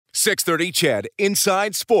630 CHED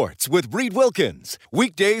Inside Sports with Reed Wilkins.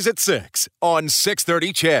 Weekdays at 6 on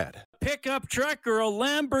 630 CHED. Pickup truck or a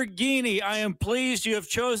Lamborghini. I am pleased you have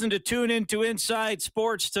chosen to tune into Inside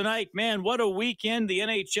Sports tonight. Man, what a weekend. The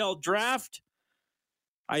NHL draft.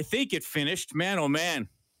 I think it finished. Man, oh man.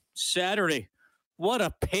 Saturday. What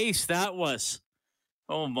a pace that was.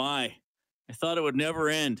 Oh my. I thought it would never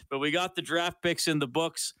end. But we got the draft picks in the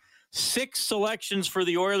books. 6 selections for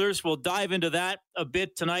the Oilers. We'll dive into that a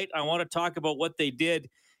bit tonight. I want to talk about what they did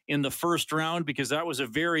in the first round because that was a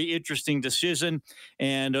very interesting decision.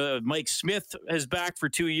 And Mike Smith is back for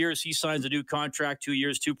 2 years. He signs a new contract, 2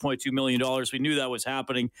 years, $2.2 million. We knew that was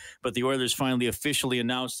happening, but the Oilers finally officially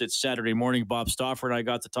announced it Saturday morning. Bob Stauffer and I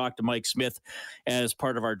got to talk to Mike Smith as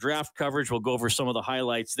part of our draft coverage. We'll go over some of the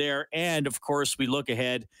highlights there. And, of course, we look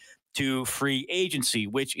ahead to free agency,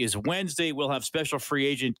 which is Wednesday. We'll have special free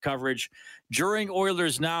agent coverage during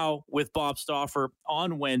Oilers Now with Bob Stauffer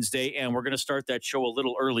on Wednesday, and we're going to start that show a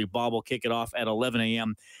little early. Bob will kick it off at 11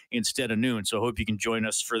 a.m. instead of noon, so I hope you can join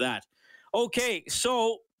us for that. Okay,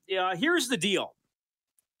 so here's the deal.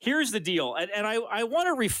 And I want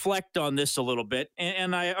to reflect on this a little bit.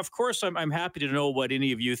 And I, of course, I'm happy to know what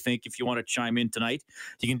any of you think if you want to chime in tonight.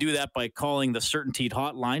 You can do that by calling the CertainTeed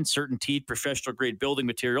hotline, CertainTeed Professional Grade Building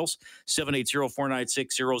Materials,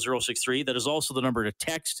 780-496-0063. That is also the number to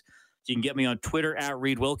text. You can get me on Twitter at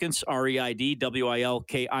Reed Wilkins,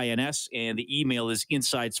 ReidWilkins, and the email is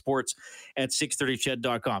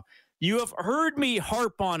insidesports@630ched.com. You have heard me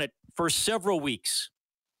harp on it for several weeks.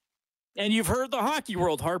 And you've heard the hockey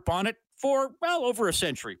world harp on it for, well, over a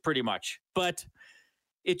century, pretty much. But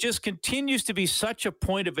it just continues to be such a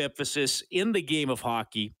point of emphasis in the game of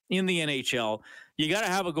hockey, in the NHL. You got to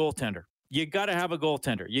have a goaltender. You got to have a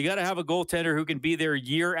goaltender who can be there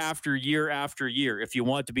year after year after year if you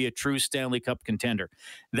want to be a true Stanley Cup contender.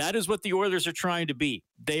 That is what the Oilers are trying to be.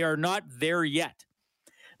 They are not there yet.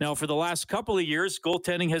 Now, for the last couple of years,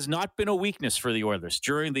 goaltending has not been a weakness for the Oilers.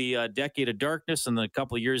 During the decade of darkness and the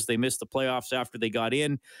couple of years they missed the playoffs after they got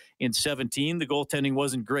in 17, the goaltending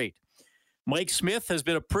wasn't great. Mike Smith has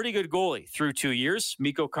been a pretty good goalie through 2 years.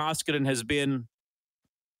 Mikko Koskinen has been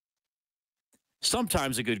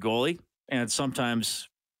sometimes a good goalie and sometimes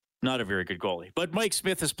not a very good goalie. But Mike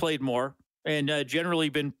Smith has played more and generally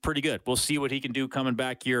been pretty good. We'll see what he can do coming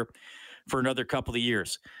back here for another couple of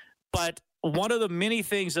years. But one of the many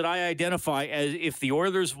things that I identify as if the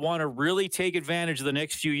Oilers want to really take advantage of the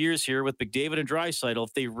next few years here with McDavid and Draisaitl,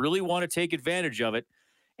 if they really want to take advantage of it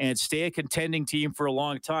and stay a contending team for a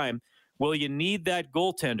long time, well, you need that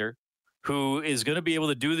goaltender who is going to be able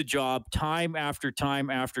to do the job time after time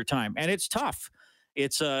after time. And it's tough.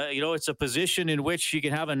 It's a position in which you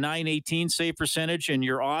can have a .918 save percentage and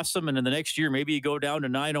you're awesome. And then the next year, maybe you go down to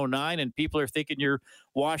 .909 and people are thinking you're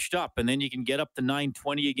washed up. And then you can get up to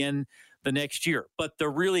 .920 again the next year. But the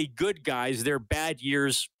really good guys, their bad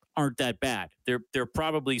years aren't that bad. They're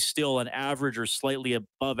probably still an average or slightly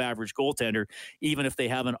above average goaltender, even if they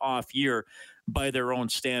have an off year by their own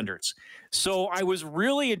standards. So I was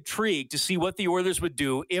really intrigued to see what the Oilers would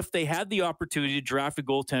do if they had the opportunity to draft a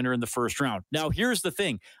goaltender in the first round. Now, here's the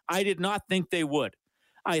thing. I did not think they would.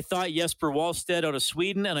 I thought Jesper Wallstedt out of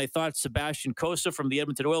Sweden, and I thought Sebastian Cossa from the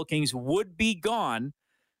Edmonton Oil Kings would be gone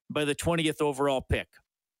by the 20th overall pick.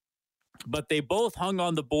 But they both hung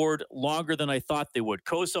on the board longer than I thought they would.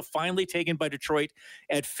 Cossa finally taken by Detroit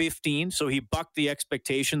at 15, so he bucked the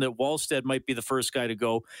expectation that Wallstedt might be the first guy to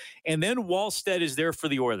go. And then Wallstedt is there for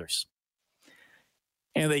the Oilers.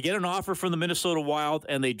 And they get an offer from the Minnesota Wild,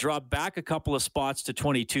 and they drop back a couple of spots to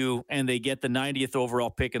 22, and they get the 90th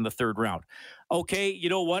overall pick in the third round. Okay, you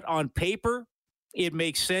know what? On paper, it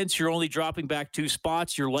makes sense. You're only dropping back 2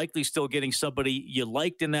 spots. You're likely still getting somebody you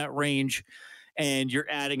liked in that range, and you're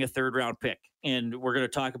adding a third-round pick. And we're going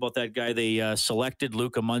to talk about that guy they selected,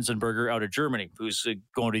 Luka Munzenberger out of Germany, who's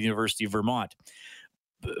going to the University of Vermont.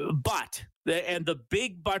 But the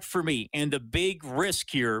big but for me, and the big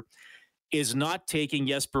risk here is not taking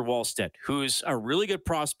Jesper Wallstedt, who's a really good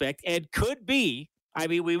prospect and could be, I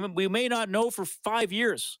mean, we may not know for 5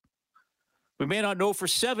 years. We may not know for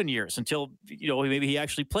 7 years until, maybe he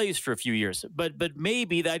actually plays for a few years. But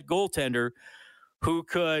maybe that goaltender who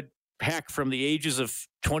could, heck, from the ages of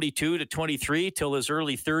 22 to 23 till his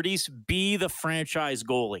early 30s, be the franchise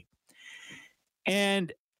goalie.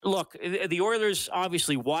 And look, the Oilers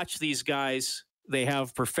obviously watch these guys. They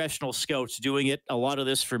have professional scouts doing it. A lot of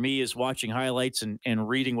this for me is watching highlights and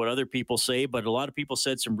reading what other people say, but a lot of people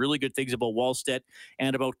said some really good things about Wallstedt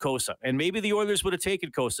and about Cossa. And maybe the Oilers would have taken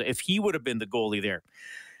Cossa if he would have been the goalie there.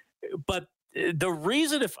 But the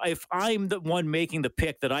reason if I'm the one making the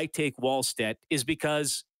pick that I take Wallstedt is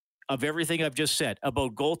because of everything I've just said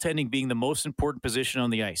about goaltending being the most important position on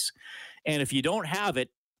the ice. And if you don't have it,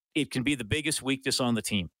 it can be the biggest weakness on the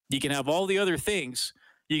team. You can have all the other things.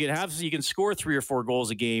 You can score 3 or 4 goals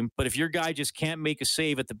a game, but if your guy just can't make a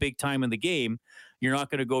save at the big time in the game, you're not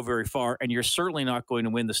going to go very far, and you're certainly not going to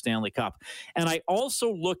win the Stanley Cup. And I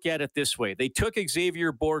also look at it this way. They took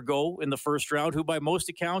Xavier Bourgault in the first round, who by most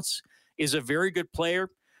accounts is a very good player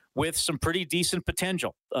with some pretty decent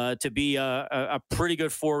potential to be a pretty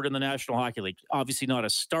good forward in the National Hockey League. Obviously not a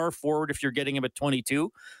star forward if you're getting him at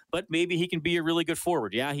 22, but maybe he can be a really good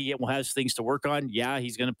forward. Yeah, he has things to work on. Yeah,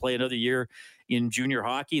 he's going to play another year in junior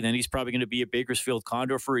hockey. Then he's probably going to be a Bakersfield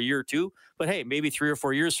Condor for a year or two. But hey, maybe 3 or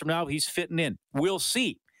 4 years from now, he's fitting in. We'll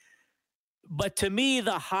see. But to me,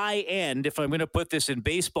 the high end, if I'm going to put this in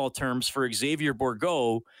baseball terms for Xavier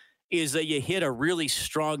Bourgault, is that you hit a really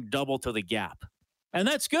strong double to the gap. And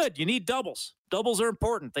that's good. You need doubles. Doubles are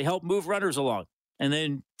important. They help move runners along. And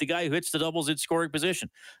then the guy who hits the doubles in scoring position.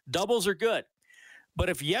 Doubles are good. But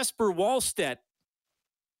if Jesper Wallstedt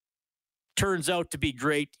turns out to be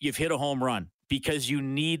great, you've hit a home run because you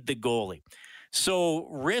need the goalie. So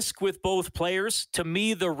risk with both players. To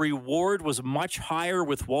me, the reward was much higher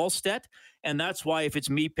with Wallstedt. And that's why if it's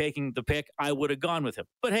me picking the pick, I would have gone with him.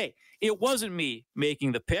 But hey, it wasn't me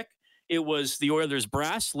making the pick. It was the Oilers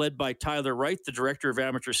brass led by Tyler Wright, the director of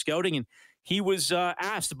amateur scouting, and he was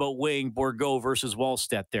asked about weighing Bourgault versus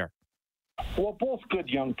Wallstedt there. Well, both good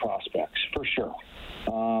young prospects, for sure.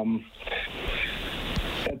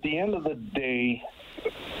 At the end of the day,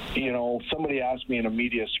 somebody asked me in a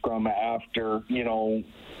media scrum after,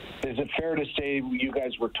 is it fair to say you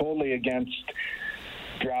guys were totally against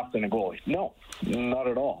drafting a goalie? No, not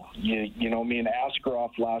at all. Me and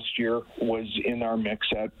Askarov last year was in our mix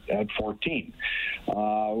at 14.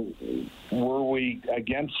 Were we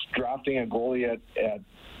against drafting a goalie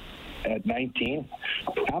at 19?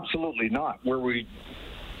 Absolutely not. Were we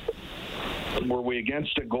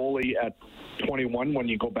against a goalie at 21 when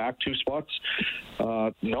you go back 2 spots?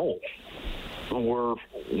 No.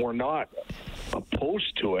 We're not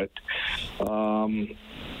opposed to it.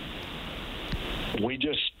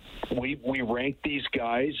 We ranked these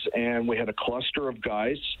guys, and we had a cluster of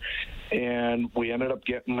guys, and we ended up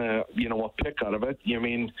getting a pick out of it. You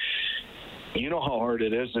know how hard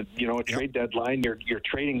it is. A trade deadline, you're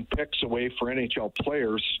trading picks away for NHL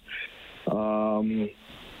players.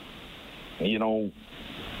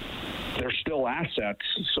 They're still assets.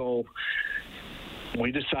 So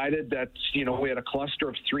we decided that, we had a cluster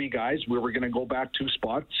of 3 guys. We were going to go back 2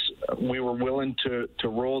 spots. We were willing to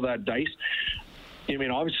roll that dice.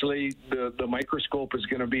 Obviously the microscope is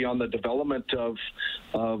going to be on the development of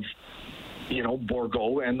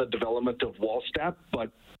Bourgault and the development of Wallstedt, but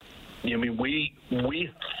we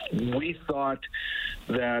thought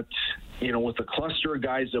that with the cluster of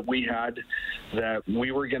guys that we had, that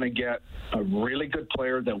we were going to get a really good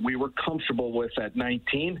player that we were comfortable with at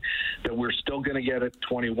 19, that we're still going to get at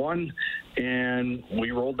 21, and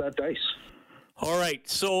we rolled that dice. All right,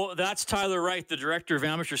 so that's Tyler Wright, the director of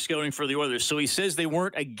amateur scouting for the Oilers. So he says they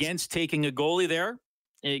weren't against taking a goalie there.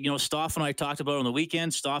 Stoff and I talked about it on the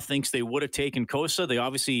weekend. Stoff thinks they would have taken Kosa. They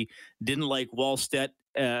obviously didn't like Wallstedt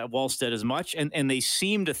as much, and they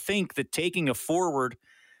seem to think that taking a forward,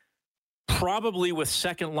 probably with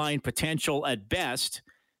second-line potential at best,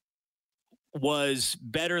 was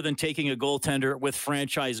better than taking a goaltender with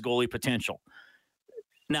franchise goalie potential.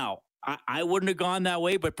 Now, I wouldn't have gone that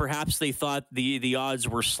way, but perhaps they thought the odds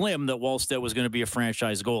were slim that Wallstedt was going to be a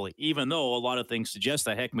franchise goalie, even though a lot of things suggest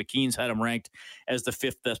that. Heck, McKean's had him ranked as the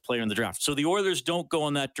 5th best player in the draft. So the Oilers don't go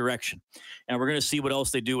in that direction. And we're going to see what else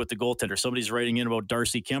they do with the goaltender. Somebody's writing in about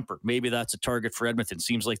Darcy Kemper. Maybe that's a target for Edmonton.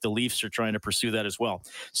 Seems like the Leafs are trying to pursue that as well.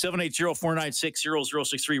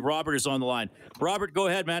 780-496-0063. Robert is on the line. Robert, go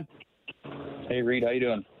ahead, man. Hey, Reed, how you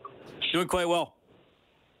doing? Doing quite well.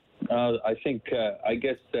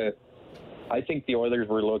 I think the Oilers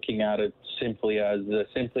were looking at it simply as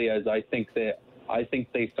I think they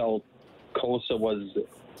felt Kosa was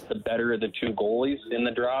the better of the 2 goalies in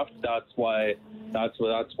the draft. That's why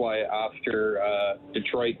after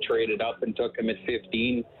Detroit traded up and took him at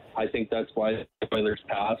 15, I think that's why the Oilers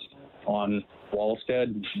passed on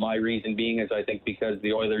Wallstedt. My reason being is I think because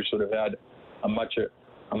the Oilers would have had a much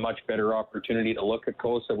better opportunity to look at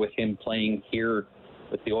Kosa with him playing here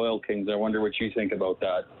with the Oil Kings. I wonder what you think about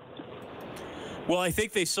that. Well, I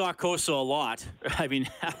think they saw Kosa a lot. I mean,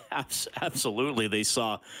 absolutely, they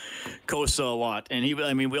saw Kosa a lot. And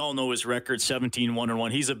we all know his record,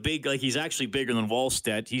 17-1-1. He's actually bigger than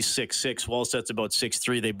Wallstedt. He's 6'6". Wallstedt's about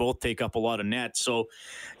 6'3". They both take up a lot of net. So,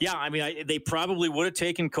 yeah, they probably would have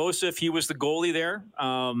taken Kosa if he was the goalie there.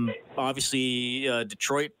 Obviously,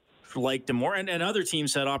 Detroit liked him more, and other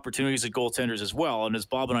teams had opportunities at goaltenders as well. And as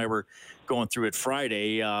Bob and I were going through it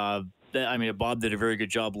Friday, Bob did a very good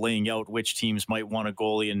job laying out which teams might want a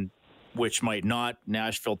goalie and which might not.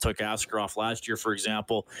 Nashville took Askarov last year, for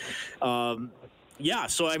example. So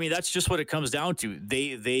that's just what it comes down to.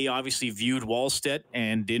 They obviously viewed Wallstedt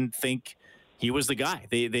and didn't think he was the guy.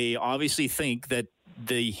 They obviously think that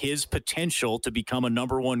his potential to become a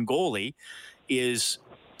number one goalie is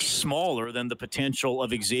smaller than the potential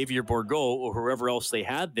of Xavier Bourgault or whoever else they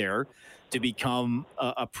had there to become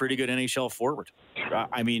a pretty good NHL forward.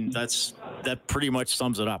 That pretty much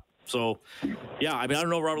sums it up. So, I don't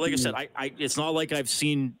know, Robert. Like I said, it's not like I've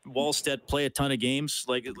seen Wallstedt play a ton of games.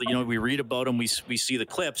 Like, we read about him, we see the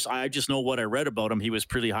clips. I just know what I read about him. He was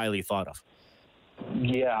pretty highly thought of.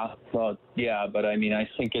 Yeah, but I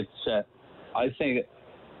think it's.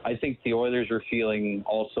 I think the Oilers are feeling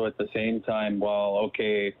also at the same time, well,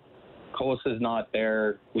 okay, Kosa's not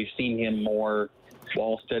there. We've seen him more.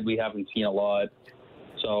 Wallstedt, we haven't seen a lot.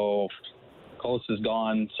 So Kosa's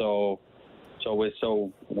gone. So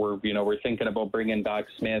we're thinking about bringing back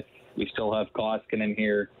Smith. We still have Koskinen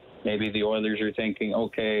here. Maybe the Oilers are thinking,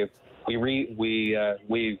 okay, we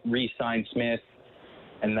re-sign Smith,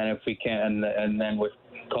 and then if we can, and then with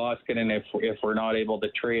Koskinen, if we're not able to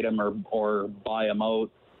trade him or buy him out,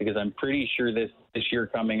 because I'm pretty sure this year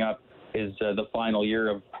coming up is the final year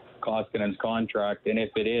of Koskinen's contract, and if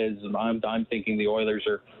it is, I'm thinking the Oilers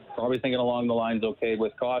are probably thinking along the lines, okay,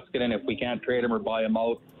 with Koskinen, if we can't trade him or buy him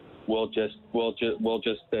out, we'll just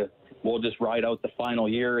ride out the final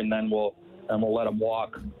year, and then we'll let him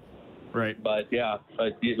walk. Right. But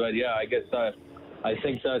I guess I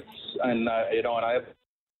think that's, and I have.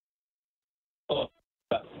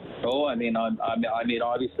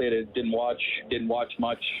 Obviously, I didn't watch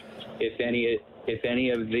much, if any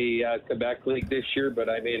of the Quebec League this year. But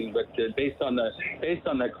based on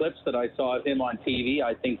the clips that I saw of him on TV,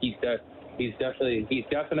 I think he's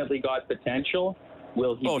definitely got potential.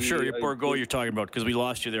 Will he? Oh, sure, Bourgault you're talking about, because we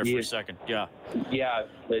lost you there for a second. Yeah. Yeah,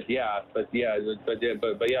 no,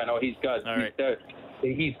 he's got. All right.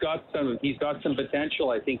 He's got some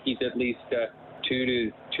potential. I think he's at least 2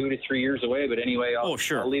 to 3 years away. But anyway, I'll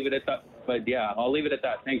leave it at that. But I'll leave it at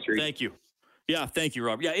that. Thanks, Reed. Thank you. Yeah, thank you,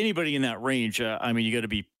 Rob. Yeah, anybody in that range, you got to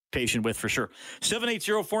be patient with for sure.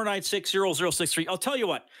 780-496-0063. I'll tell you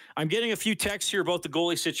what, I'm getting a few texts here about the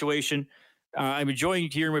goalie situation. I'm enjoying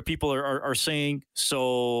hearing what people are saying.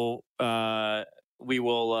 So we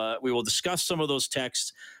will discuss some of those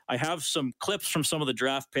texts. I have some clips from some of the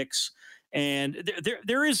draft picks, and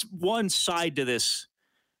there is one side to this,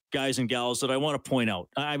 guys and gals, that I want to point out.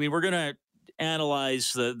 We're going to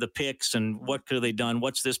analyze the picks and what could have they done.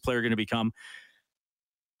 What's this player going to become?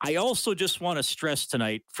 I also just want to stress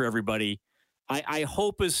tonight for everybody, I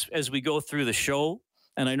hope as we go through the show,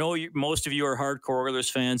 and I know most of you are hardcore Oilers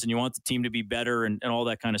fans and you want the team to be better and all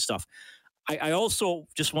that kind of stuff. I also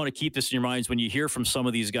just want to keep this in your minds when you hear from some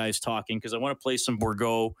of these guys talking, because I want to play some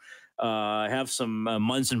Bourgault. I have some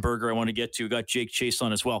Munzenberger I want to get to. Got Jake Chase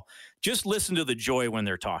on as well. Just listen to the joy when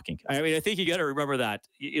they're talking. I think you got to remember that.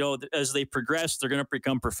 As they progress, they're going to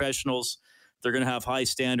become professionals. They're going to have high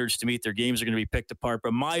standards to meet. Their games are going to be picked apart.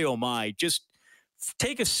 But my, oh my, just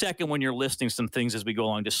take a second when you're listening to some things as we go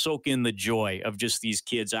along to soak in the joy of just these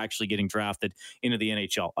kids actually getting drafted into the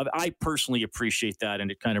NHL. I personally appreciate that,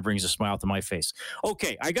 and it kind of brings a smile to my face.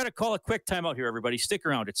 Okay, I got to call a quick timeout here, everybody. Stick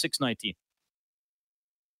around at 6:19.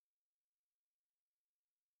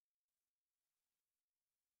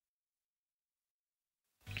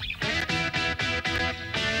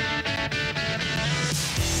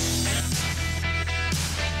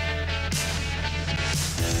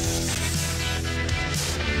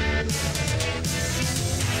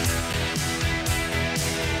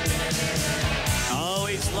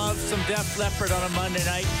 Love some Def Leppard on a Monday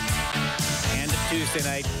night and a Tuesday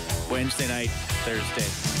night, Wednesday night, Thursday.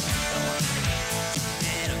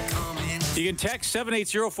 You can text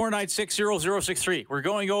 780-496-0063. We're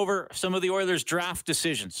going over some of the Oilers' draft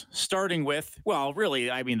decisions, starting with,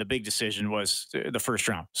 the big decision was the first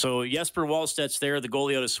round. So Jesper Wallstedt's there, the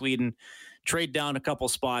goalie out of Sweden, trade down a couple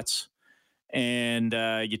spots, and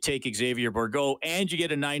you take Xavier Bourgault, and you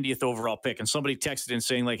get a 90th overall pick. And somebody texted in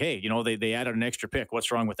saying, like, hey, they added an extra pick.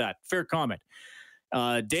 What's wrong with that? Fair comment.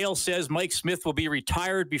 Dale says Mike Smith will be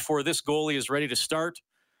retired before this goalie is ready to start.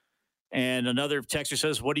 And another texter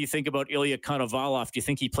says, what do you think about Ilya Konovalov? Do you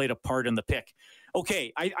think he played a part in the pick?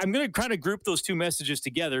 Okay, I'm going to kind of group those two messages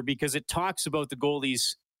together because it talks about the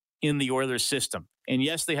goalies in the Oilers system. And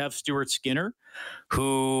yes, they have Stuart Skinner,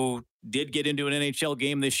 who did get into an NHL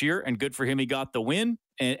game this year, and good for him, he got the win,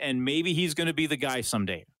 and maybe he's going to be the guy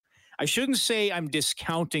someday. I shouldn't say I'm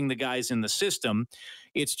discounting the guys in the system.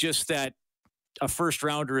 It's just that a first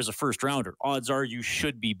rounder is a first rounder. Odds are you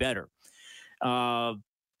should be better. Dylan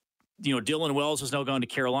Wells has now gone to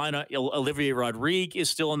Carolina. Olivier Rodrigue is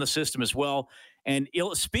still in the system as well. And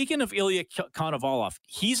speaking of Ilya Konovalov,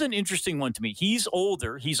 he's an interesting one to me. He's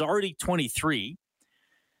older. He's already 23.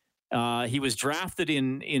 He was drafted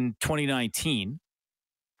in 2019.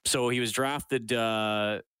 So he was drafted.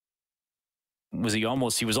 He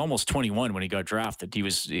was almost 21 when he got drafted. He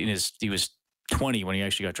was 20 when he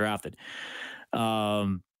actually got drafted.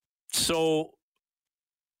 So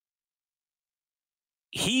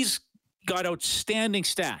he's got outstanding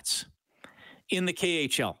stats in the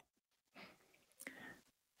KHL.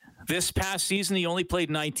 This past season, he only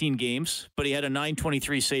played 19 games, but he had a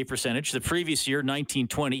 .923 save percentage. The previous year,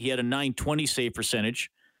 19-20, he had a .920 save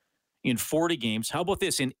percentage in 40 games. How about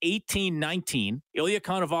this? In 18-19, Ilya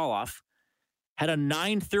Konovalov had a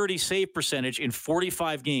 .930 save percentage in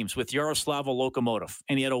 45 games with Yaroslavl Lokomotiv,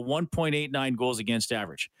 and he had a 1.89 goals against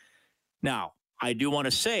average. Now, I do want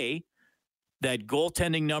to say that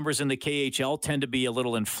goaltending numbers in the KHL tend to be a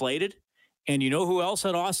little inflated. And you know who else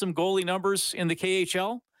had awesome goalie numbers in the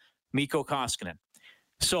KHL? Mikko Koskinen.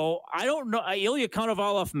 So I don't know. Ilya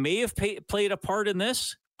Konovalov may have played a part in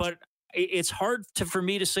this, but it's hard for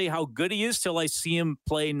me to say how good he is till I see him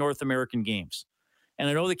play North American games. And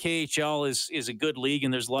I know the KHL is a good league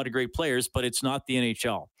and there's a lot of great players, but it's not the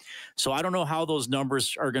NHL. So I don't know how those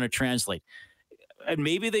numbers are going to translate. And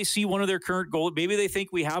maybe they see one of their current goalies. Maybe they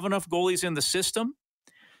think we have enough goalies in the system.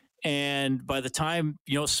 And by the time,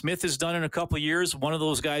 Smith is done in a couple of years, one of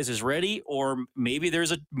those guys is ready, or maybe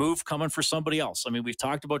there's a move coming for somebody else. I mean, we've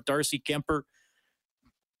talked about Darcy Kemper.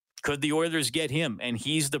 Could the Oilers get him? And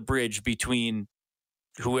he's the bridge between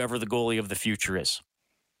whoever the goalie of the future is.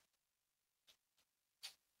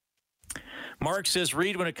 Mark says,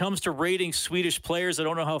 Reed, when it comes to rating Swedish players, I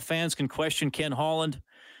don't know how fans can question Ken Holland.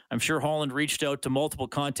 I'm sure Holland reached out to multiple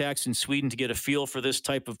contacts in Sweden to get a feel for this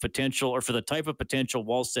type of potential, or for the type of potential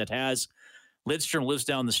Wallstedt has. Lidstrom lives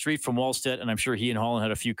down the street from Wallstedt, and I'm sure he and Holland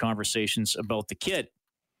had a few conversations about the kid.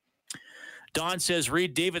 Don says,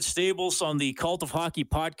 Reed, David Stables on the Cult of Hockey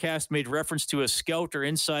podcast made reference to a scout or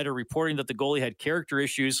insider reporting that the goalie had character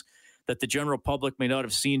issues that the general public may not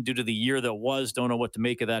have seen due to the year that was. Don't know what to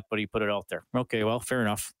make of that, but he put it out there. Okay, well, fair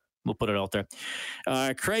enough. We'll put it out there.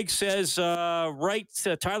 Craig says,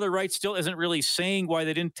 Tyler Wright still isn't really saying why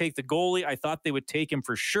they didn't take the goalie. I thought they would take him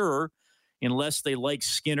for sure unless they like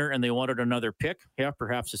Skinner and they wanted another pick. Yeah,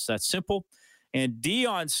 perhaps it's that simple. And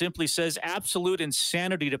Dion simply says, absolute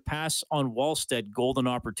insanity to pass on Wallstedt. Golden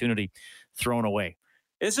opportunity thrown away.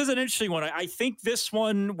 This is an interesting one. I think this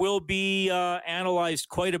one will be analyzed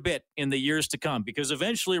quite a bit in the years to come, because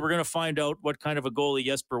eventually we're going to find out what kind of a goalie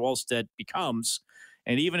Jesper Wallstedt becomes.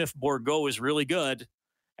 And even if Bourgault is really good,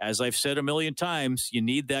 as I've said a million times, you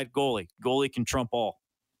need that goalie. Goalie can trump all.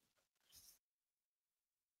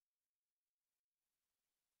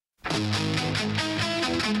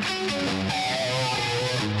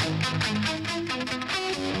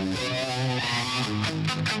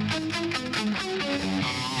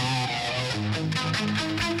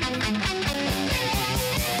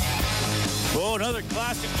 Oh, another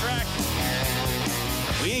classic track.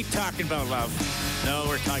 We ain't talking about love. No,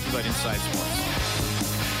 we're talking about Inside Sports.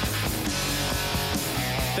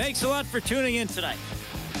 Thanks a lot for tuning in tonight.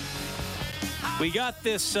 We got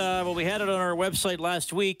this, we had it on our website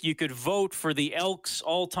last week. You could vote for the Elks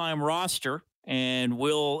all-time roster, and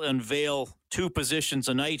we'll unveil 2 positions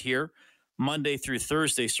a night here, Monday through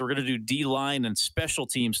Thursday. So we're going to do D-line and special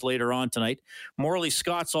teams later on tonight. Morley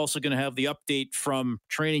Scott's also going to have the update from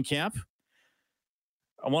training camp.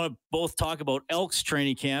 I want to both talk about Elks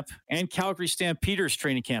training camp and Calgary Stampeders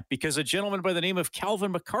training camp, because a gentleman by the name of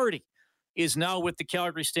Calvin McCarty is now with the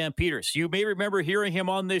Calgary Stampeders. You may remember hearing him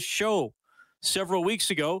on this show several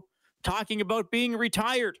weeks ago talking about being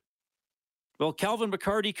retired. Well, Calvin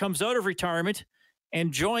McCarty comes out of retirement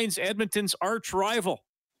and joins Edmonton's arch rival.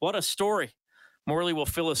 What a story. Morley will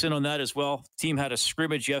fill us in on that as well. The team had a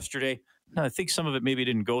scrimmage yesterday. I think some of it maybe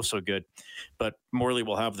didn't go so good, but Morley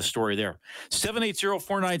will have the story there.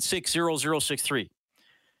 780-496-0063.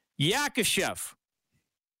 Yakashev,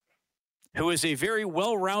 who is a very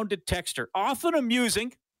well-rounded texter, often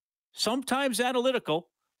amusing, sometimes analytical,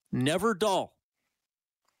 never dull.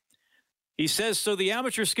 He says, so the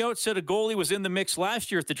amateur scout said a goalie was in the mix last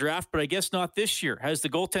year at the draft, but I guess not this year. Has the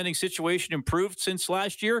goaltending situation improved since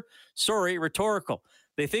last year? Sorry, rhetorical.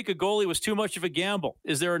 They think a goalie was too much of a gamble.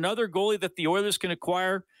 Is there another goalie that the Oilers can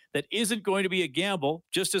acquire that isn't going to be a gamble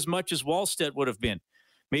just as much as Wallstedt would have been?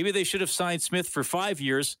 Maybe they should have signed Smith for 5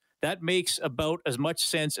 years, That makes about as much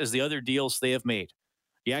sense as the other deals they have made.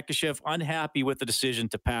 Yakushev unhappy with the decision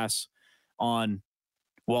to pass on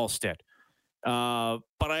Wallstedt.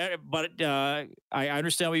 But I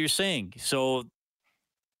understand what you're saying. So,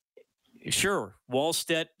 sure,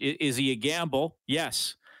 Wallstedt, is he a gamble?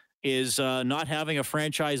 Yes. Is not having a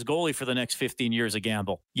franchise goalie for the next 15 years a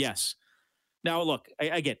gamble? Yes. Now, look,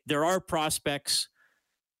 I get there are prospects.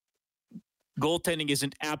 Goaltending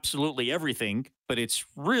isn't absolutely everything, but it's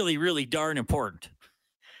really, really darn important.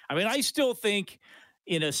 I mean, I still think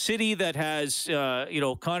in a city that has,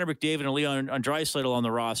 Connor McDavid and Leon Draisaitl on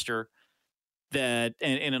the roster, that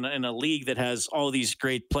and in a league that has all these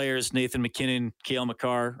great players, Nathan McKinnon, Cale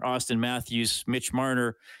Makar, Austin Matthews, Mitch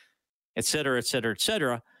Marner, et cetera, et cetera, et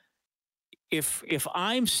cetera. If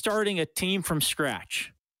I'm starting a team from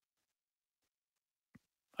scratch,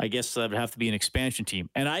 I guess that would have to be an expansion team,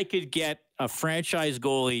 and I could get a franchise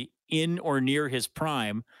goalie in or near his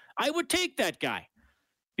prime, I would take that guy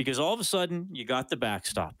because all of a sudden you got the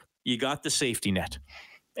backstop, you got the safety net,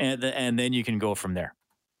 and then you can go from there.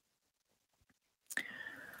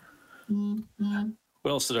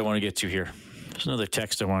 What else did I want to get to here? There's another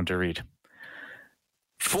text I wanted to read.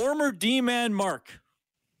 Former D-man Mark,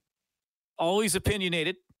 always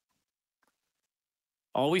opinionated,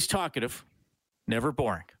 always talkative, never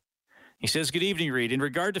boring. He says, good evening, Reed. In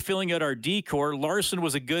regard to filling out our D core, Larson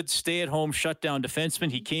was a good stay-at-home shutdown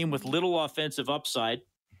defenseman. He came with little offensive upside.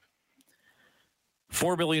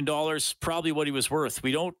 $4 million, probably what he was worth.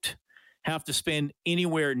 We don't have to spend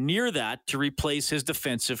anywhere near that to replace his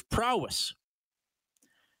defensive prowess.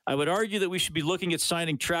 I would argue that we should be looking at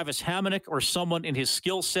signing Travis Hamonic or someone in his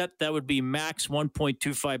skill set. That would be max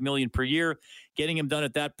 $1.25 million per year. Getting him done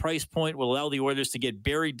at that price point will allow the Oilers to get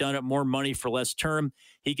Barry done at more money for less term.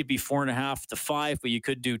 He could be 4.5 to 5, but you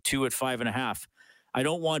could do 2 at 5.5. I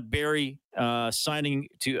don't want Barry signing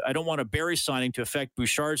to affect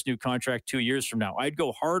Bouchard's new contract 2 years from now. I'd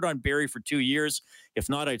go hard on Barry for 2 years. If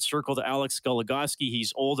not, I'd circle to Alex Goligoski.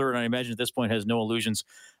 He's older, and I imagine at this point has no illusions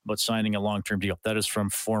about signing a long-term deal. That is from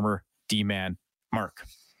former D-man Mark.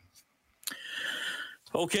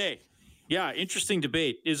 Okay. Yeah, interesting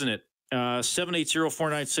debate, isn't it?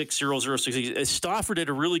 780-496-0060. Stauffer did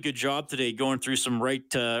a really good job today going through some right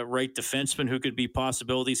defensemen who could be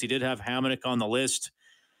possibilities. He did have Hamonic on the list.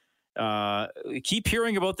 Keep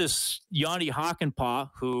hearing about this Yanni Hakanpää,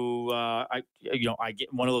 who I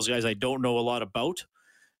get one of those guys I don't know a lot about,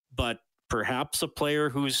 but perhaps a player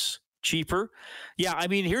who's cheaper. Yeah, I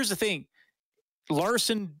mean, here's the thing.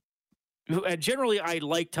 Larson, generally I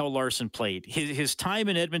liked how Larson played. His time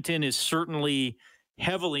in Edmonton is certainly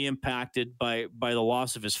heavily impacted by the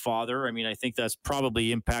loss of his father. I mean, I think that's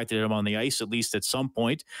probably impacted him on the ice, at least at some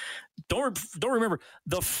point. Don't remember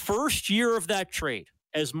the first year of that trade.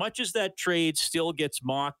 As much as that trade still gets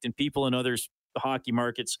mocked and people in other hockey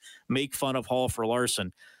markets make fun of Hall for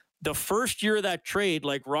Larson, the first year of that trade,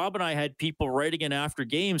 like Rob and I had people writing in after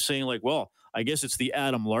games saying like, well, I guess it's the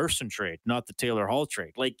Adam Larson trade, not the Taylor Hall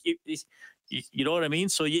trade. Like, you know what I mean?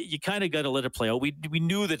 So you kind of got to let it play out. We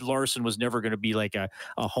knew that Larson was never going to be like a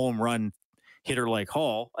home run hitter like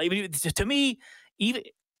Hall. I mean, to me, even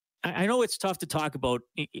I know it's tough to talk about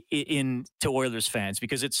to Oilers fans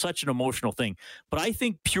because it's such an emotional thing. But I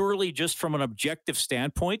think purely just from an objective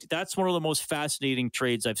standpoint, that's one of the most fascinating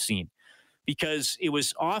trades I've seen because it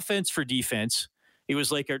was offense for defense. It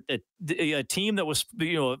was like a team that was,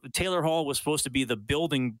 Taylor Hall was supposed to be the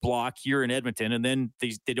building block here in Edmonton, and then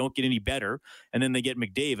they don't get any better, and then they get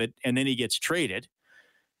McDavid, and then he gets traded.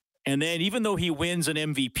 And then even though he wins an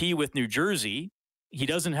MVP with New Jersey, he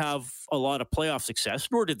doesn't have a lot of playoff success,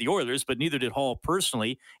 nor did the Oilers, but neither did Hall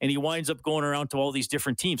personally, and he winds up going around to all these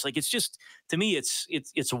different teams. Like, it's just, to me,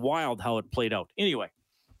 it's wild how it played out. Anyway.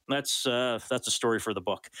 That's a story for the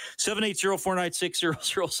book.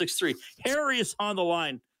 780-496-0063. Harry is on the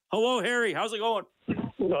line. Hello, Harry. How's it going?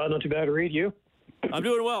 Not too bad to read you. I'm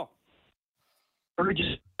doing well.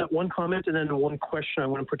 Just one comment and then one question I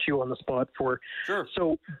want to put you on the spot for. Sure.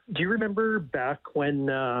 So, do you remember back when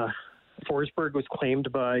Forsberg was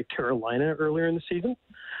claimed by Carolina earlier in the season?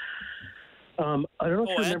 I don't know if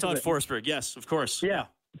you remember. Anton Forsberg. Yes, of course. Yeah.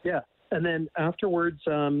 And then afterwards,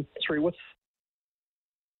 what's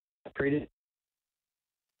traded?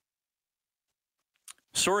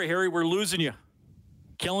 Sorry, Harry, we're losing you.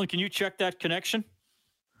 Kellen, can you check that connection?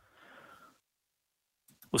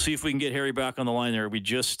 We'll see if we can get Harry back on the line there. We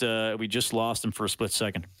just lost him for a split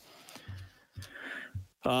second.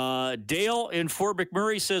 Dale in Fort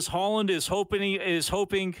McMurray says Holland is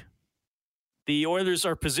hoping The Oilers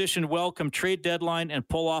are positioned well come trade deadline and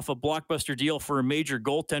pull off a blockbuster deal for a major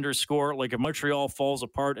goaltender score. Like if Montreal falls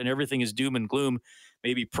apart and everything is doom and gloom,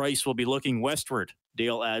 maybe Price will be looking westward.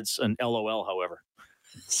 Dale adds an LOL, however.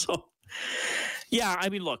 So, yeah, I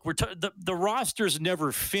mean, look, the roster's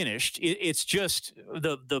never finished. It's just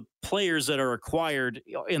the players that are acquired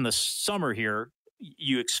in the summer here,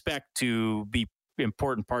 you expect to be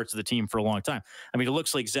important parts of the team for a long time. I mean, it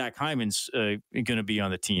looks like Zach Hyman's going to be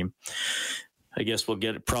on the team. I guess we'll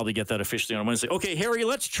probably get that officially on Wednesday. Okay, Harry,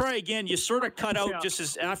 let's try again. You sort of cut out just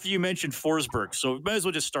as after you mentioned Forsberg, so we might as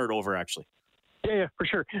well just start over, actually. Yeah, for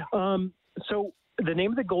sure. So the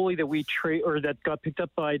name of the goalie that we that got picked up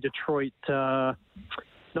by Detroit, not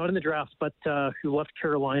in the draft, but who left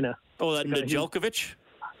Carolina. Oh, that Nedeljkovic?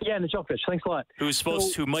 Yeah, Nedeljkovic. Thanks a lot.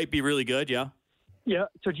 Who might be really good, yeah. Yeah.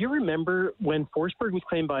 So do you remember when Forsberg was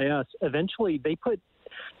claimed by us? Eventually, they put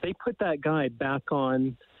that guy back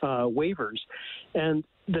on waivers, and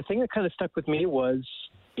the thing that kind of stuck with me was,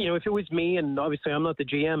 if it was me, and obviously I'm not the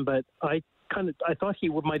GM, but I thought he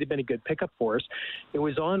might have been a good pickup for us. It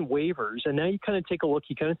was on waivers, and now you kind of take a look,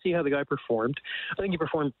 you kind of see how the guy performed. I think he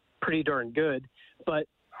performed pretty darn good, but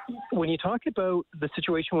when you talk about the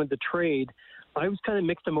situation with the trade, I was kind of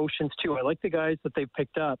mixed emotions too. I like the guys that they've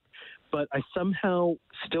picked up, but I somehow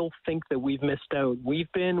still think that we've missed out.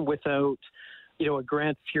 We've been without, a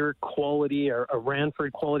Grant Fuhr quality or a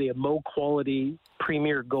Ranford quality, a Mo quality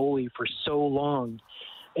premier goalie for so long.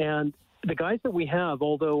 And the guys that we have,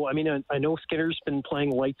 although, I know Skinner's been playing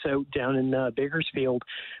lights out down in Bakersfield,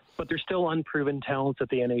 but they're still unproven talents at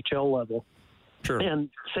the NHL level. Sure. And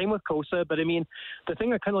same with Kosa. But, the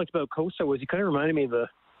thing I kind of liked about Kosa was he kind of reminded me of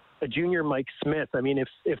a junior Mike Smith.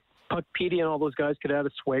 If Puck Petey and all those guys could add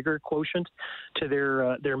a swagger quotient to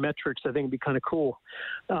their metrics, I think it'd be kind of cool.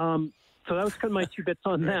 So that was kind of my 2 bits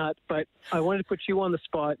on that. But I wanted to put you on the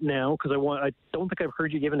spot now because I don't think I've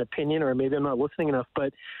heard you give an opinion, or maybe I'm not listening enough.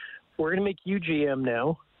 But we're going to make you GM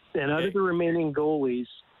now. And out of the remaining goalies,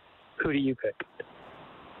 who do you pick?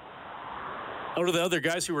 Out of the other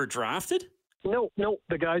guys who were drafted? No,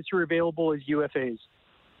 the guys who are available as UFAs.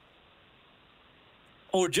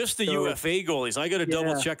 Oh, just the UFA goalies. I got to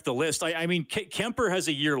double check the list. Kemper has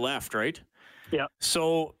a year left, right? Yeah.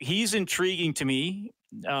 So he's intriguing to me.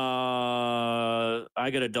 I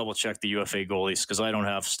got to double check the UFA goalies because I don't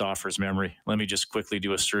have Stauffer's memory. Let me just quickly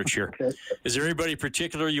do a search here. Okay. Is there anybody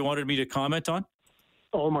particular you wanted me to comment on?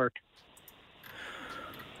 Ullmark.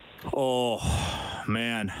 Oh,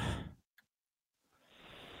 man.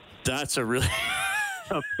 That's a really...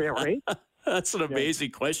 fair, right? That's an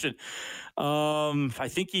amazing question. I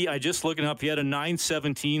think I just looking up, he had a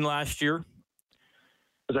 917 last year,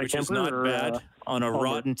 which is not bad on a Ullmark.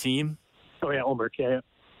 Rotten team. Oh, yeah, Ullmark, yeah.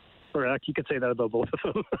 Or you could say that about both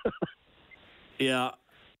of them. Yeah.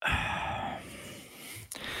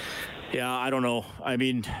 Yeah, I don't know.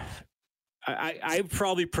 I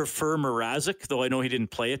probably prefer Mrazek, though I know he didn't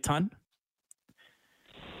play a ton.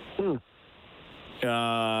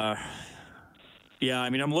 Yeah,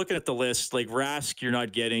 I'm looking at the list. Like Rask, you're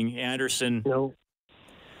not getting. Anderson. No.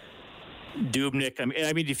 Dubnyk.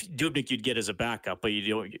 If Dubnyk you'd get as a backup, but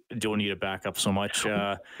you don't need a backup so much.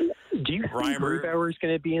 Do you think Grubauer is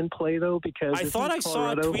going to be in play though? Because I thought I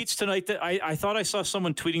saw tweets tonight that I thought I saw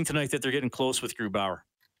someone tweeting tonight that they're getting close with Grubauer.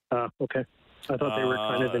 Okay. I thought they were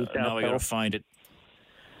kind of in doubt. Now I got to find it.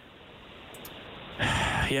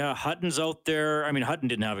 Yeah, Hutton's out there. Hutton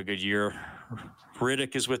didn't have a good year.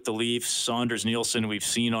 Riddick is with the Leafs. Saunders, Nielsen, we've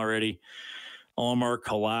seen already. Ullmark,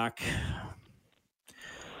 Halak.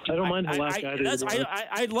 I don't mind Halak either.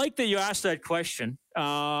 I like that you asked that question.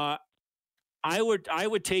 I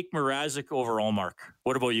would take Mrazek over Ullmark.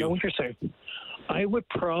 What about you? Interesting. I would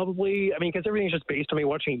probably, because everything's just based on me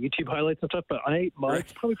watching YouTube highlights and stuff, but I'd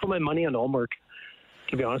probably put my money on Ullmark,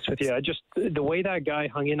 to be honest with you. The way that guy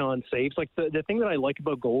hung in on saves, like the thing that I like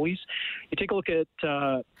about goalies, you take a look at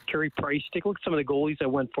Carey Price, take a look at some of the goalies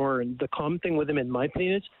that went for, and the common thing with them, in my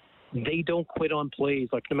opinion, is they don't quit on plays.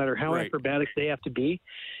 Like, no matter how acrobatic they have to be,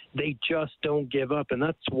 they just don't give up. And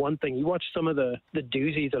that's one thing. You watch some of the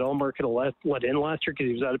doozies that Ullmark could have let in last year because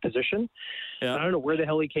he was out of position. Yeah. I don't know where the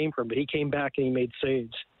hell he came from, but he came back and he made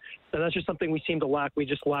saves. And that's just something we seem to lack. We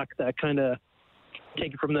just lack that kind of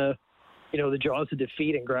take it from the jaws of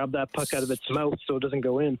defeat and grab that puck out of its mouth so it doesn't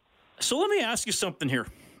go in. So let me ask you something here.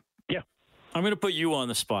 Yeah. I'm going to put you on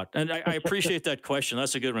the spot. And I appreciate that question.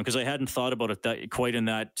 That's a good one because I hadn't thought about it quite in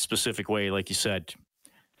that specific way, like you said.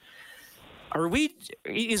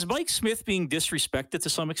 Is Mike Smith being disrespected to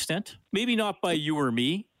some extent? Maybe not by you or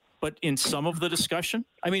me, but in some of the discussion?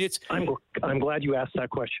 I'm glad you asked that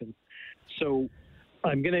question. So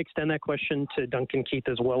I'm going to extend that question to Duncan Keith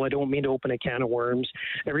as well. I don't mean to open a can of worms.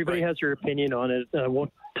 Everybody has their opinion on it. I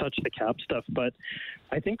won't touch the cap stuff, but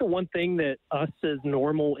I think the one thing that us as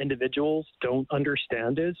normal individuals don't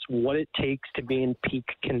understand is what it takes to be in peak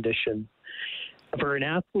condition. For an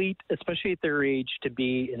athlete, especially at their age, to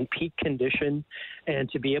be in peak condition and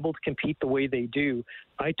to be able to compete the way they do,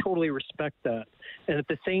 I totally respect that. And at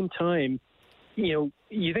the same time, you know,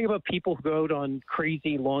 you think about people who go out on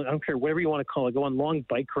crazy long, I don't care, whatever you want to call it, go on long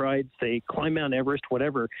bike rides, they climb Mount Everest,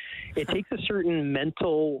 whatever. It takes a certain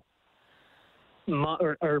mental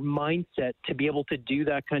or mindset to be able to do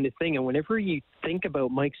that kind of thing. And whenever you think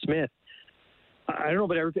about Mike Smith, I don't know,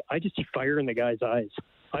 but I just see fire in the guy's eyes.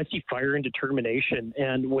 I see fire and determination.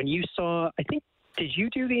 And when you saw, I think, did you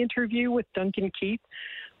do the interview with Duncan Keith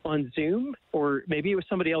on Zoom, or maybe it was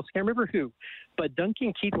somebody else? I can't remember who. But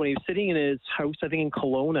Duncan Keith, when he was sitting in his house, I think in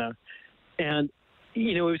Kelowna, and,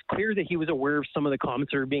 you know, it was clear that he was aware of some of the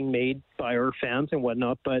comments that were being made by our fans and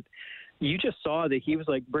whatnot, but you just saw that he was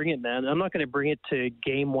like, bring it, man. I'm not going to bring it to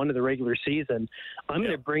game one of the regular season. I'm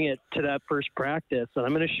going to bring it to that first practice, and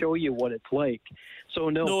I'm going to show you what it's like. So,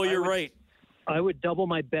 no, you're right. I would double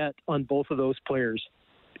my bet on both of those players.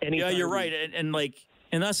 Yeah, you're right.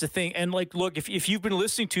 And that's the thing. And like, look, if you've been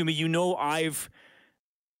listening to me, you know, I've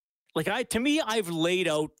laid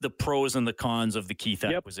out the pros and the cons of the Keith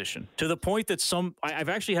acquisition to the point that I've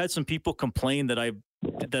actually had some people complain that I'm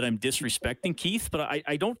disrespecting Keith, but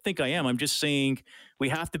I don't think I am. I'm just saying we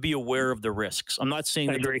have to be aware of the risks. I'm not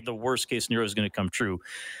saying that the worst case scenario is going to come true,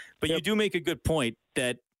 but you do make a good point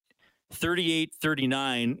that 38,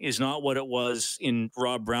 39 is not what it was in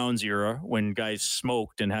Rob Brown's era when guys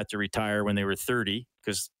smoked and had to retire when they were 30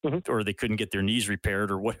 or they couldn't get their knees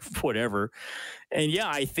repaired or whatever. And yeah,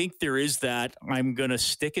 I think there is that. I'm going to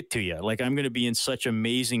stick it to you. Like, I'm going to be in such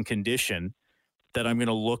amazing condition that I'm going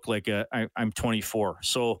to look like I'm 24.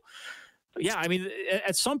 So yeah, I mean,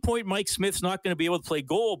 at some point, Mike Smith's not going to be able to play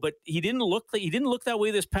goal, but he didn't look that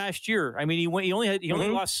way this past year. I mean, he only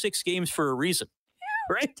lost 6 games for a reason,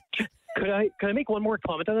 right? Could I make one more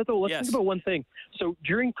comment on that, though? Let's think about one thing. So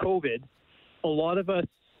during COVID, a lot of us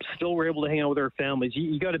still were able to hang out with our families.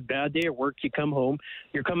 You got a bad day at work, you come home,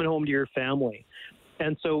 you're coming home to your family.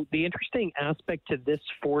 And so the interesting aspect to this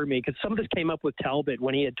for me, because some of this came up with Talbot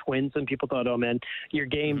when he had twins, and people thought, oh, man, your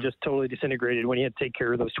game just totally disintegrated when you had to take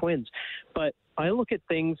care of those twins. But I look at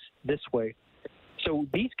things this way. So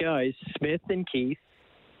these guys, Smith and Keith,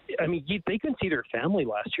 I mean, they couldn't see their family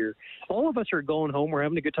last year. All of us are going home. We're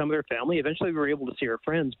having a good time with our family. Eventually, we were able to see our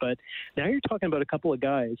friends. But now you're talking about a couple of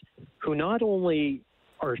guys who not only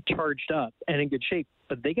are charged up and in good shape,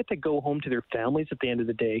 but they get to go home to their families at the end of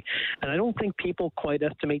the day. And I don't think people quite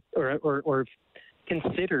estimate or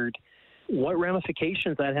considered what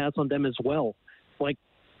ramifications that has on them as well. Like,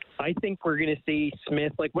 I think we're going to see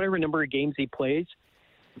Smith, like whatever number of games he plays,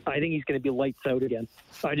 I think he's going to be lights out again.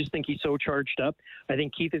 I just think he's so charged up. I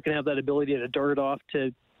think Keith is going to have that ability to dart off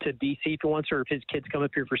to BC for once, or if his kids come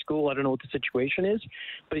up here for school, I don't know what the situation is,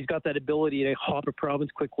 but he's got that ability to hop a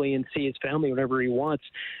province quickly and see his family whenever he wants.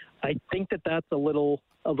 I think that's a little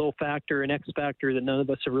factor, an X factor that none of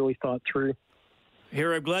us have really thought through.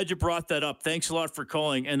 Here, I'm glad you brought that up. Thanks a lot for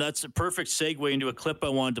calling. And that's a perfect segue into a clip I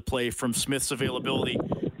wanted to play from Smith's availability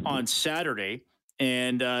on Saturday.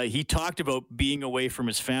 And he talked about being away from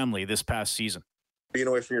his family this past season. Being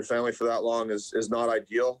away from your family for that long is not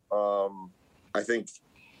ideal. I think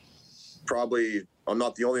probably I'm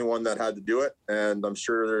not the only one that had to do it, and I'm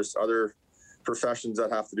sure there's other professions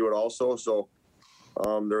that have to do it also. So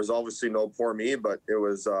there's obviously no poor me, but it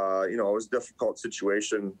was, it was a difficult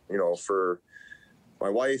situation, for my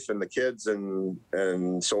wife and the kids,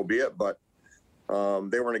 and so be it. But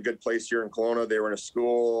they were in a good place here in Kelowna. They were in a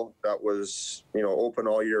school that was, open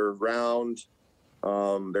all year round. They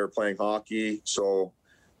were playing hockey. So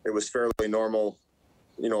it was fairly normal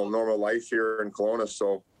life here in Kelowna.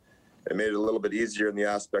 So it made it a little bit easier in the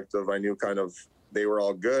aspect of I knew kind of they were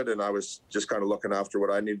all good, and I was just kind of looking after what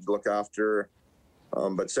I needed to look after.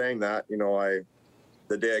 But saying that,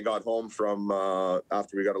 the day I got home from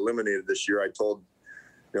after we got eliminated this year, I told,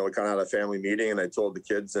 we kind of had a family meeting, and I told the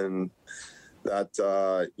kids and that,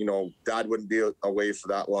 Dad wouldn't be away for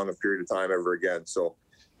that long a period of time ever again. So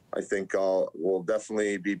I think we'll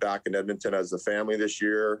definitely be back in Edmonton as a family this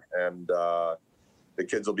year. And the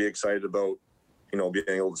kids will be excited about, being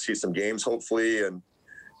able to see some games, hopefully, and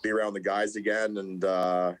be around the guys again.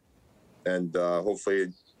 And hopefully,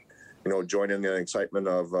 join in the excitement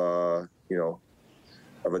of, of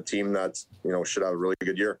a team that's, should have a really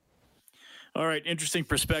good year. All right, interesting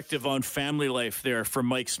perspective on family life there from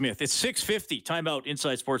Mike Smith. It's 6:50. Timeout.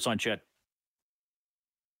 Inside Sports on Ched.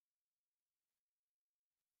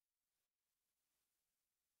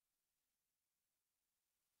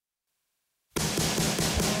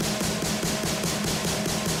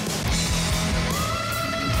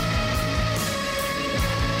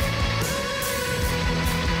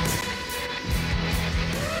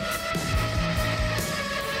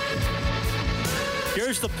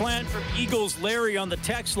 Here's the plan from Eagles Larry on the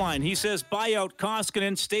text line. He says, buy out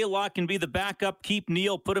Koskinen, Stalock can be the backup, keep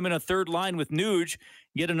Neal, put him in a third line with Nuge,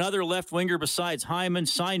 get another left winger besides Hyman,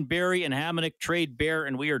 sign Barry and Hamonic, trade Bear,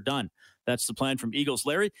 and we are done. That's the plan from Eagles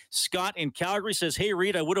Larry. Scott in Calgary says, hey,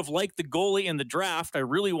 Reed, I would have liked the goalie in the draft. I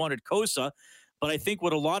really wanted Kosa, but I think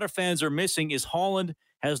what a lot of fans are missing is Holland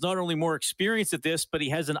has not only more experience at this, but he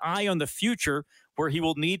has an eye on the future where he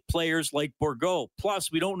will need players like Bourgault.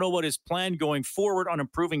 Plus, we don't know what his plan going forward on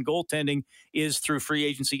improving goaltending is through free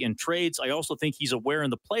agency and trades. I also think he's aware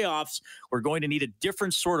in the playoffs we're going to need a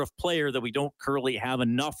different sort of player that we don't currently have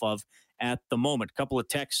enough of at the moment. Couple of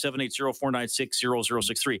texts,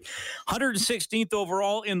 780-496-0063. 116th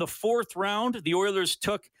overall in the fourth round. The Oilers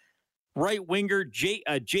took right winger Jake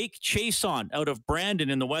Chiasson out of Brandon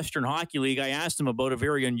in the Western Hockey League. I asked him about a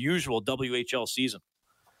very unusual WHL season.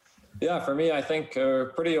 Yeah, for me, I think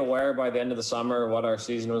we're pretty aware by the end of the summer what our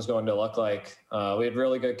season was going to look like. We had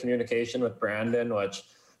really good communication with Brandon, which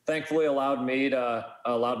thankfully allowed me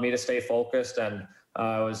to stay focused. And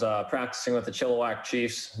I was practicing with the Chilliwack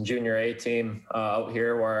Chiefs Junior A team out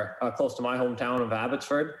here, where close to my hometown of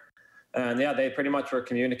Abbotsford. And yeah, they pretty much were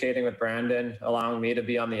communicating with Brandon, allowing me to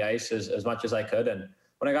be on the ice as much as I could. And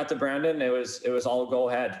when I got to Brandon, it was all go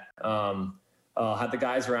ahead. Had the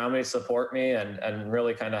guys around me support me and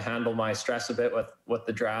really kind of handle my stress a bit with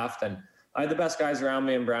the draft. And I had the best guys around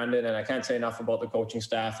me in Brandon, and I can't say enough about the coaching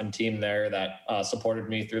staff and team there that supported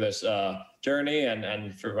me through this journey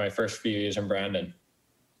and for my first few years in Brandon.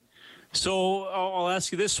 So I'll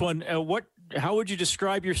ask you this one. How would you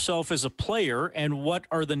describe yourself as a player, and what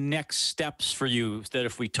are the next steps for you that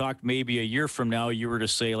if we talked maybe a year from now, you were to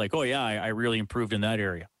say like, oh yeah, I really improved in that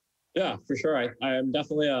area? Yeah, for sure. I am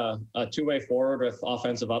definitely a two-way forward with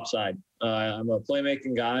offensive upside. I'm a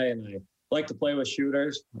playmaking guy, and I like to play with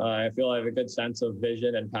shooters. I feel I have a good sense of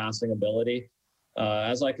vision and passing ability.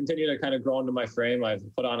 As I continue to kind of grow into my frame, I've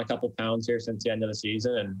put on a couple pounds here since the end of the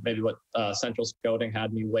season, and maybe what Central Scouting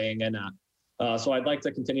had me weighing in at. So I'd like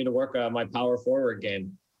to continue to work my power forward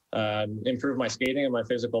game, improve my skating and my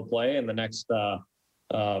physical play in the next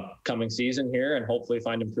coming season here, and hopefully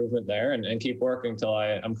find improvement there and keep working until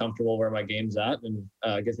I'm comfortable where my game's at, and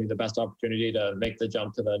gives me the best opportunity to make the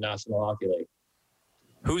jump to the National Hockey League.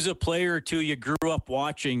 Who's a player or two you grew up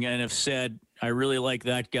watching and have said, I really like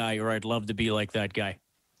that guy, or I'd love to be like that guy?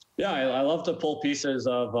 Yeah, I love to pull pieces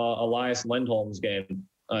of Elias Lindholm's game.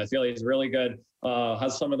 I feel he's really good,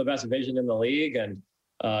 has some of the best vision in the league, and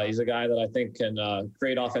he's a guy that I think can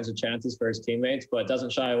create offensive chances for his teammates, but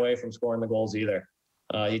doesn't shy away from scoring the goals either.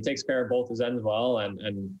 He takes care of both his ends well, and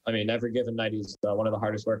I mean, every given night he's one of the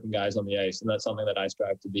hardest working guys on the ice, and that's something that I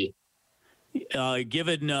strive to be.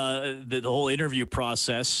 Given the whole interview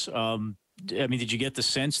process, I mean, did you get the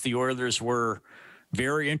sense the Oilers were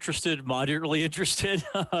very interested, moderately interested?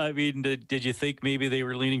 I mean, did you think maybe they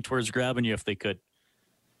were leaning towards grabbing you if they could?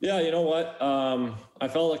 Yeah, you know what? I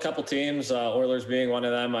felt a couple teams, Oilers being one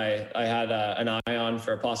of them, I had an eye on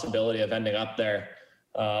for a possibility of ending up there.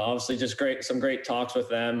 Obviously, just some great talks with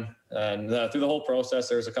them. And through the whole process,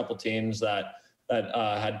 there was a couple teams that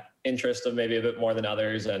had interest of maybe a bit more than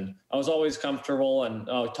others. And I was always comfortable and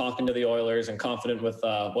talking to the Oilers and confident with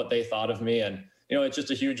what they thought of me. And, you know, it's just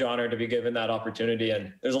a huge honor to be given that opportunity.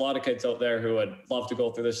 And there's a lot of kids out there who would love to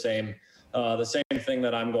go through the same thing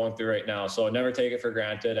that I'm going through right now. So never take it for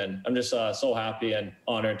granted. And I'm just so happy and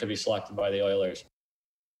honored to be selected by the Oilers.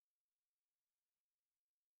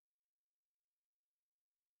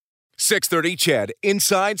 .630 CHED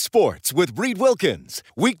Inside Sports with Reed Wilkins.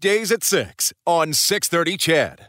 Weekdays at 6 on 630 CHED.